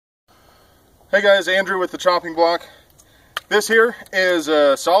Hey guys, Andrew with the chopping block. This here is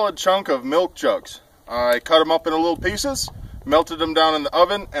a solid chunk of milk jugs. I cut them up into little pieces, melted them down in the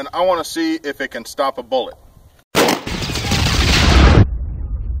oven, and I want to see if it can stop a bullet.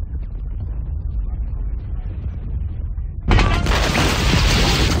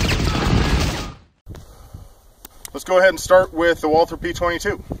 Let's go ahead and start with the Walther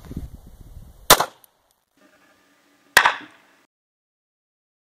P22.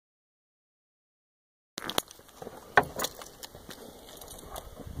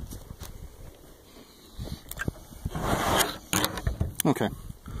 Okay,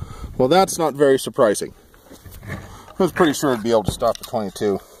 well that's not very surprising. I was pretty sure it'd be able to stop the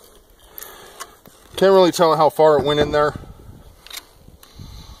 22. Can't really tell how far it went in there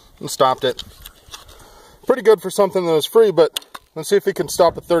and stopped it. Pretty good for something that was free, but let's see if it can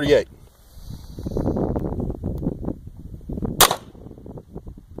stop a 38.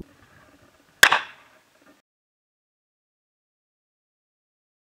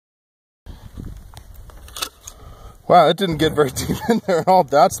 Wow, it didn't get very deep in there at all.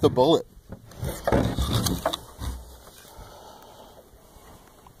 That's the bullet.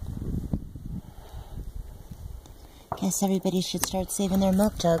 Guess everybody should start saving their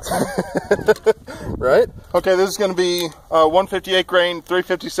milk jugs, huh? Right? Okay, this is going to be 158 grain,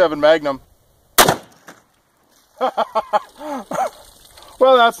 357 Magnum.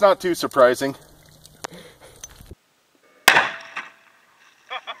 Well, that's not too surprising.